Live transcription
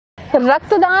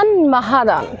रक्तदान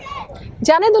महादान।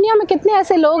 जाने दुनिया में कितने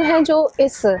ऐसे लोग हैं जो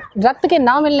इस रक्त के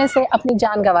ना मिलने से अपनी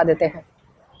जान गंवा देते हैं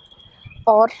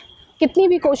और कितनी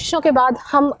भी कोशिशों के बाद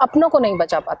हम अपनों को नहीं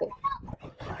बचा पाते।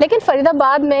 लेकिन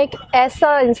फरीदाबाद में एक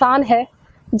ऐसा इंसान है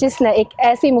जिसने एक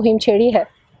ऐसी मुहिम छेड़ी है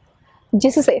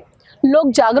जिससे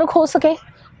लोग जागरूक हो सके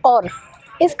और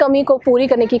इस कमी को पूरी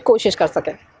करने की कोशिश कर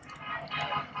सकें।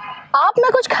 आप में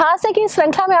कुछ खास है कि इस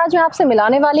श्रृंखला में आज मैं आपसे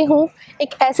मिलाने वाली हूँ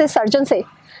एक ऐसे सर्जन से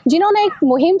जिन्होंने एक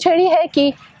मुहिम छेड़ी है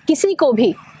कि किसी को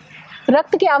भी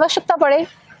रक्त की आवश्यकता पड़े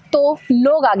तो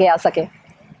लोग आगे आ सके।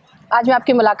 आज मैं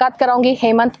आपकी मुलाकात कराऊंगी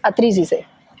हेमंत अत्री जी से।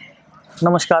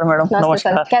 नमस्कार मैडम।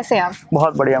 नमस्कार सर, कैसे हैं आप?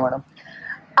 बहुत बढ़िया मैडम।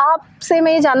 आपसे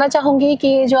मैं ये जानना चाहूँगी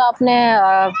कि जो आपने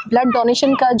ब्लड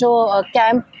डोनेशन का जो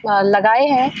कैंप लगाए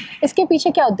हैं इसके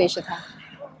पीछे क्या उद्देश्य था?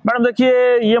 मैडम देखिए,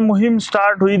 ये मुहिम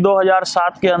स्टार्ट हुई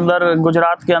 2007 के अंदर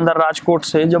गुजरात के अंदर राजकोट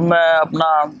से। जब मैं अपना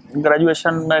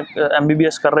ग्रेजुएशन में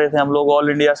MBBS कर रहे थे हम लोग ऑल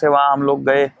इंडिया से, वहाँ हम लोग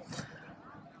गए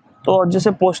तो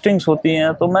जैसे पोस्टिंग्स होती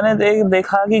हैं तो मैंने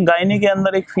देखा कि गायनी के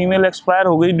अंदर एक फीमेल एक्सपायर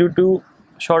हो गई due to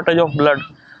shortage of blood.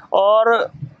 और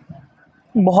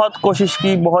बहुत कोशिश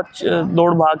की, बहुत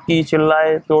दौड़ भाग की,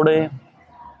 चिल्लाए तोड़े,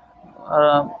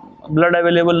 ब्लड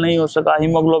अवेलेबल नहीं हो सका।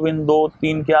 हीमोग्लोबिन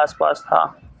 2-3 के आसपास था।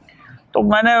 तो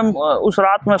मैंने उस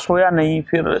रात में सोया नहीं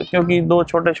फिर, क्योंकि 2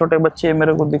 छोटे छोटे बच्चे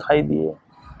मेरे को दिखाई दिए।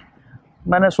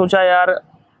 मैंने सोचा यार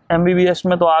MBBS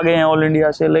में तो आ गए हैं ऑल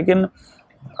इंडिया से, लेकिन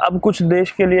अब कुछ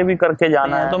देश के लिए भी करके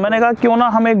जाना है। तो मैंने कहा क्यों ना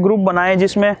हम एक ग्रुप बनाएं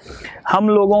जिसमें हम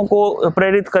लोगों को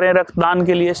प्रेरित करें रक्तदान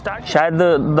के लिए। शायद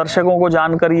दर्शकों को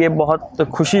जानकर ये बहुत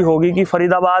खुशी होगी कि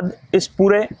फरीदाबाद इस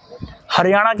पूरे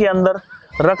हरियाणा के अंदर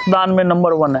रक्तदान में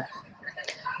नंबर 1 है।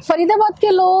 फरीदाबाद के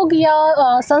लोग या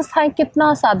संस्थाएं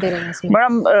कितना साथ दे रहे हैं इसमें?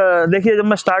 मैडम देखिए, जब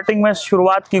मैं स्टार्टिंग में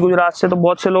शुरुआत की गुजरात से तो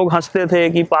बहुत से लोग हंसते थे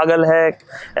कि पागल है,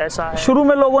 ऐसा है। शुरू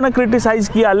में लोगों ने क्रिटिसाइज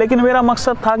किया, लेकिन मेरा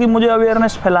मकसद था कि मुझे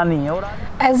अवेयरनेस फैलानी है। और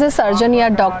एज ए सर्जन या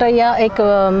डॉक्टर या एक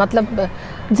मतलब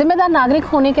जिम्मेदार नागरिक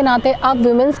होने के नाते आप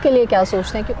वुमेन्स के लिए क्या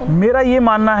सोचते हैं? कि मेरा ये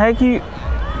मानना है कि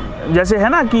जैसे है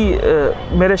ना कि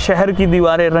मेरे शहर की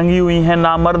दीवारें रंगी हुई हैं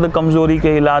नामर्द कमजोरी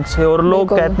के इलाज से, और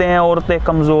लोग कहते हैं औरतें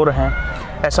कमज़ोर हैं।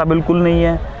 ऐसा बिल्कुल नहीं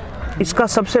है। इसका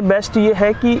सबसे बेस्ट ये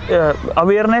है कि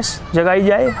अवेयरनेस जगाई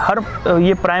जाए।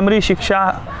 ये प्राइमरी शिक्षा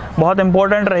बहुत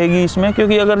इम्पोर्टेंट रहेगी इसमें,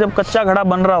 क्योंकि अगर जब कच्चा घड़ा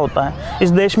बन रहा होता है,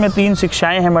 इस देश में 3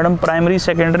 शिक्षाएं हैं मैडम, प्राइमरी,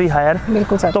 सेकेंडरी, हायर।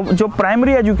 बिल्कुल सर। तो जो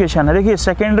प्राइमरी एजुकेशन है, देखिए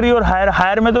सेकेंडरी और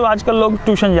हायर में तो आजकल लोग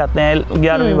ट्यूशन जाते हैं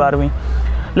 11वीं 12वीं,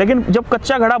 लेकिन जब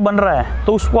कच्चा घड़ा बन रहा है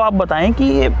तो उसको आप बताएं कि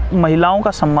ये महिलाओं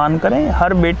का सम्मान करें,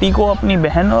 हर बेटी को अपनी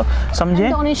बहन समझें।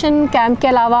 डोनेशन कैंप के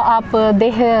अलावा आप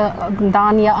देह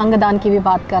दान या अंग दान की भी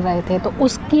बात कर रहे थे, तो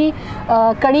उसकी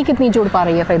कड़ी कितनी जुड़ पा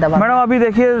रही है फरीदाबाद? मैडम अभी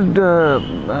देखिए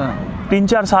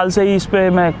 3-4 साल से ही इस पे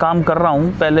मैं काम कर रहा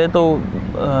हूँ। पहले तो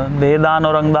देह दान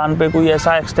और अंगदान पे कोई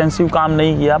ऐसा एक्सटेंसिव काम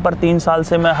नहीं किया, पर 3 साल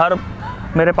से मैं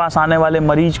मेरे पास आने वाले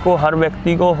मरीज को, हर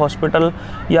व्यक्ति को, हॉस्पिटल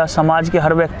या समाज के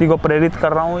हर व्यक्ति को प्रेरित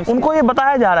कर रहा हूँ। उनको ये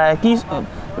बताया जा रहा है कि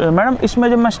मैडम इसमें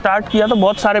जब मैं स्टार्ट किया तो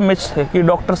बहुत सारे मिथ्स थे कि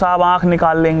डॉक्टर साहब आँख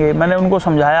निकाल लेंगे। मैंने उनको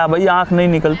समझाया भाई आँख नहीं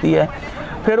निकलती है।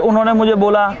 फिर उन्होंने मुझे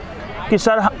बोला कि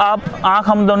सर आप आँख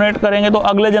हम डोनेट करेंगे तो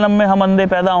अगले जन्म में हम अंधे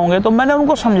पैदा होंगे। तो मैंने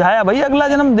उनको समझाया भाई अगला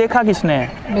जन्म देखा किसने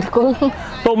है। बिल्कुल।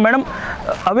 तो मैडम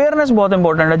अवेयरनेस बहुत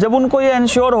इंपॉर्टेंट है। जब उनको ये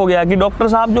इंश्योर हो गया कि डॉक्टर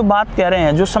साहब जो बात कह रहे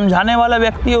हैं, जो समझाने वाला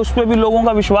व्यक्ति है उस पर भी लोगों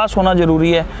का विश्वास होना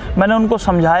जरूरी है, मैंने उनको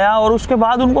समझाया और उसके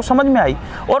बाद उनको समझ में आई।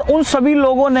 और उन सभी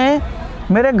लोगों ने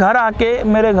मेरे घर आके,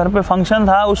 मेरे घर पे फंक्शन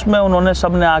था उसमें उन्होंने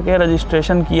सबने आके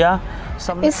रजिस्ट्रेशन किया।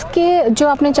 इसके जो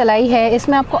आपने चलाई है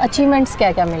इसमें आपको अचीवमेंट्स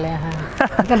क्या क्या मिले हैं?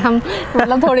 अगर हम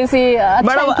मतलब थोड़ी सी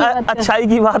मैडम अच्छाई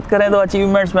की बात करें तो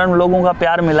अचीवमेंट्स मैडम लोगों का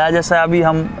प्यार मिला है। जैसे अभी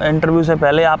हम इंटरव्यू से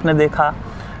पहले आपने देखा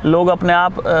लोग अपने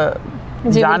आप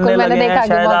जानने लगे हैं,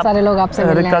 शायद आप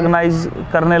रिकॉग्नाइज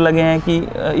करने लगे हैं कि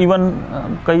इवन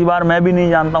कई बार मैं भी नहीं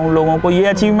जानता हूँ लोगों को। ये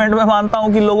अचीवमेंट मैं मानता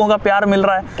हूँ कि लोगों का प्यार मिल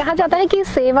रहा है। कहा जाता है कि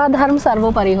सेवा धर्म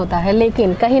सर्वोपरि होता है,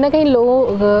 लेकिन कहीं ना कहीं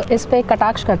लोग इस पे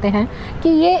कटाक्ष करते हैं कि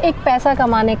ये एक पैसा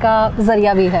कमाने का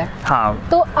जरिया भी है। हाँ,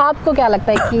 तो आपको क्या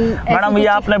लगता है कि मैडम ये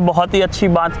आपने बहुत ही अच्छी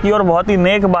बात की और बहुत ही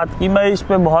नेक बात की। मैं इस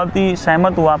पे बहुत ही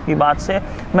सहमत हूँ आपकी बात से।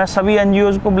 मैं सभी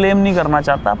NGOs को ब्लेम नहीं करना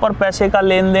चाहता, पर पैसे का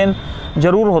लेन देन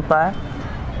जरूर होता है।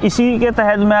 इसी के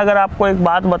तहत मैं अगर आपको एक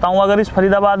बात बताऊं, अगर इस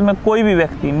फरीदाबाद में कोई भी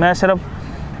व्यक्ति, मैं सिर्फ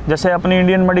जैसे अपनी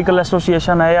इंडियन मेडिकल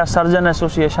एसोसिएशन है या सर्जन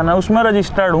एसोसिएशन है उसमें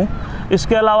रजिस्टर्ड हूं,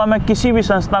 इसके अलावा मैं किसी भी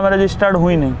संस्था में रजिस्टर्ड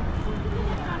हुई नहीं।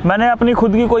 मैंने अपनी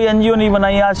खुद की कोई NGO नहीं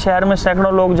बनाई। आज शहर में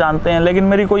सैकड़ों लोग जानते हैं, लेकिन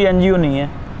मेरी कोई NGO नहीं है।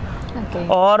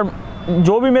 और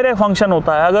जो भी मेरे फंक्शन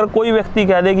होता है, अगर कोई व्यक्ति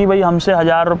कह दे कि भाई हमसे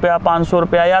 1000 रुपया, 500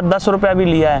 रुपया या 10 रुपया भी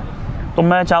लिया है, तो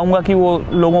मैं चाहूँगा कि वो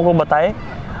लोगों को बताए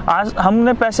आज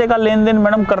हमने पैसे का लेन देन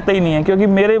मैडम करते ही नहीं है, क्योंकि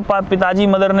मेरे पिताजी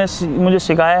मदर ने मुझे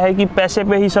सिखाया है कि पैसे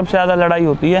पे ही सबसे ज़्यादा लड़ाई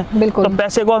होती है। बिल्कुल। तो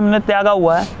पैसे को हमने त्यागा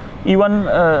हुआ है। इवन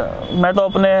मैं तो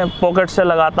अपने पॉकेट से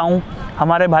लगाता हूँ।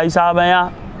 हमारे भाई साहब हैं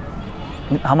यहाँ,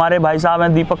 हमारे भाई साहब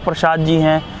हैं दीपक प्रसाद जी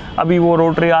हैं, अभी वो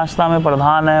रोटरी आस्था में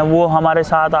प्रधान हैं, वो हमारे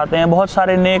साथ आते हैं। बहुत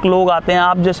सारे नेक लोग आते हैं,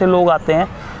 आप जैसे लोग आते हैं।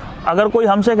 अगर कोई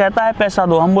हमसे कहता है पैसा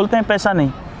दो, हम बोलते हैं पैसा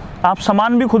नहीं, आप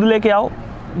सामान भी खुद लेके आओ।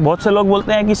 बहुत से लोग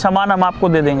बोलते हैं कि सामान हम आपको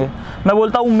दे देंगे, मैं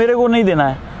बोलता हूँ मेरे को नहीं देना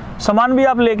है, सामान भी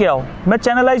आप लेके आओ। मैं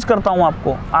चैनलाइज करता हूँ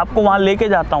आपको वहाँ लेके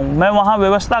जाता हूँ, मैं वहाँ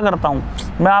व्यवस्था करता हूँ,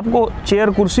 मैं आपको चेयर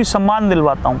कुर्सी सम्मान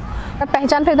दिलवाता हूँ।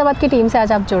 पहचान फरीदाबाद की टीम से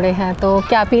आज आप जुड़े हैं, तो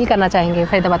क्या अपील करना चाहेंगे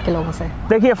फरीदाबाद के लोगों से?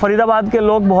 देखिए, फरीदाबाद के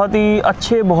लोग बहुत ही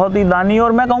अच्छे, बहुत ही दानी,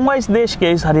 और मैं कहूँगा इस देश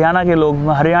के, इस हरियाणा के लोग,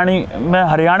 मैं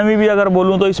हरियाणवी भी अगर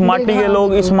बोलूँ तो इस माटी के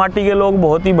लोग, इस माटी के लोग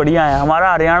बहुत ही बढ़िया हैं।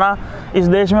 हमारा हरियाणा इस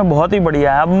देश में बहुत ही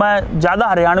बढ़िया है। अब मैं ज़्यादा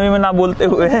हरियाणवी में ना बोलते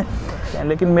हुए,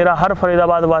 लेकिन मेरा हर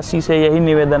फरीदाबाद वासी से यही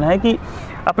निवेदन है कि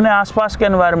अपने आसपास के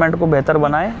एनवायरनमेंट को बेहतर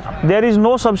बनाएं। There is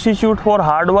no substitute for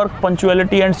hard work,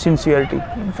 punctuality and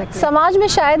sincerity. समाज में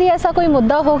शायद ही ऐसा कोई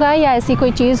मुद्दा होगा या ऐसी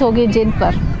कोई चीज़ होगी जिन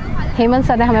पर हेमंत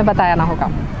सर ने हमें बताया ना होगा।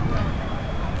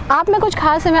 आप में कुछ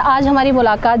खास है। आज हमारी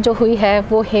मुलाकात जो हुई है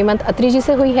वो हेमंत अत्री जी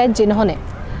से हुई है, जिन्होंने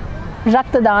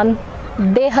रक्तदान,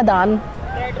 देहदान,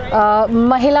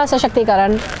 महिला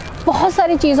सशक्तिकरण, बहुत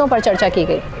सारी चीज़ों पर चर्चा की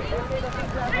गई।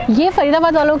 ये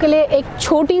फरीदाबाद वालों के लिए एक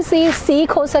छोटी सी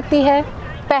सीख हो सकती है,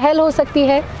 पहल हो सकती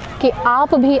है कि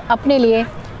आप भी अपने लिए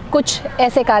कुछ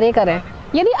ऐसे कार्य करें।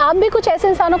 यदि आप भी कुछ ऐसे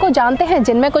इंसानों को जानते हैं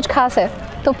जिनमें कुछ खास है,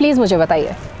 तो प्लीज़ मुझे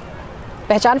बताइए।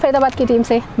 पहचान फरीदाबाद की टीम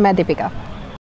से मैं दीपिका।